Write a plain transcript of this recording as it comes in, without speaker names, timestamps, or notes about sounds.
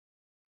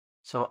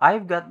So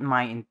I've got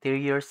my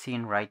interior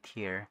scene right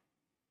here,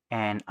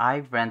 and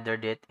I've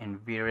rendered it in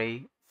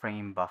Vray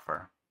Frame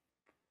Buffer.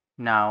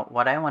 Now,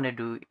 what I want to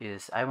do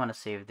is I want to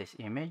save this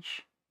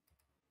image.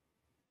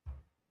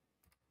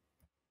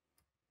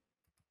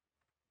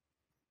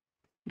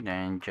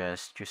 Then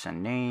just choose a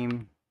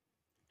name.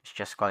 Let's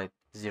just call it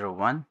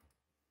 01.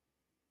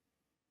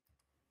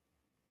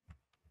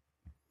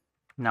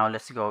 Now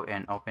let's go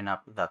and open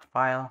up that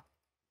file.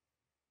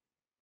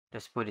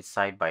 Let's put it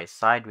side by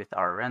side with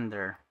our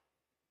render.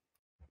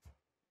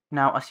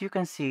 Now, as you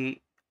can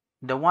see,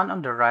 the one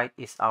on the right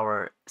is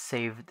our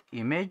saved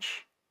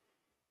image,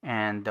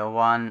 and the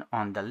one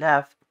on the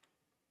left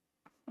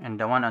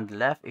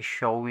is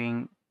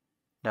showing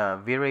the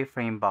Vray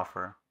Frame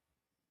Buffer.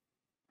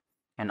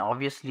 And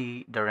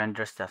obviously the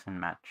renders doesn't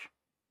match.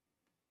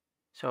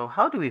 So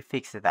how do we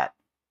fix that?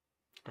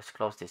 Let's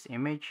close this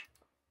image.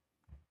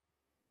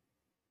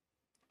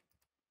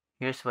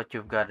 Here's what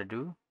you've got to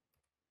do.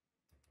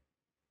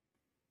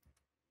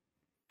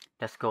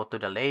 Let's go to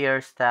the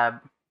Layers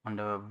tab on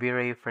the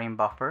Vray Frame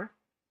Buffer.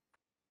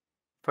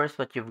 First,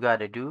 what you've got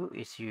to do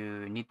is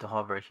you need to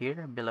hover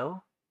here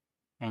below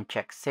and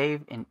check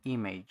Save in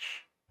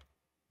Image.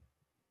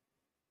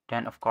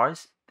 Then, of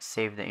course,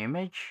 save the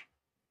image.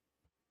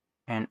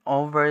 And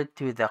over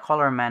to the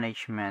color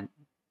management,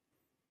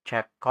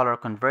 check color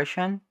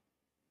conversion.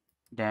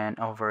 Then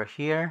over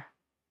here,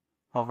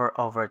 hover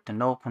over to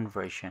no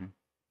conversion.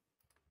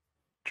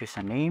 Choose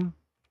a name.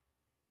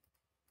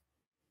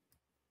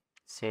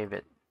 Save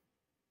it.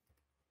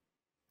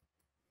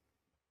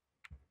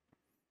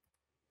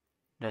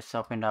 Let's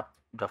open up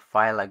the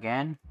file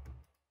again.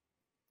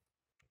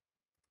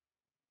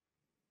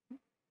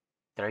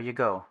 There you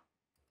go.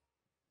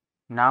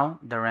 Now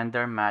the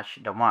render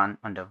matched the one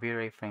on the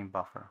Vray Frame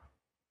Buffer.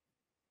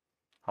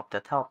 Hope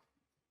that helped.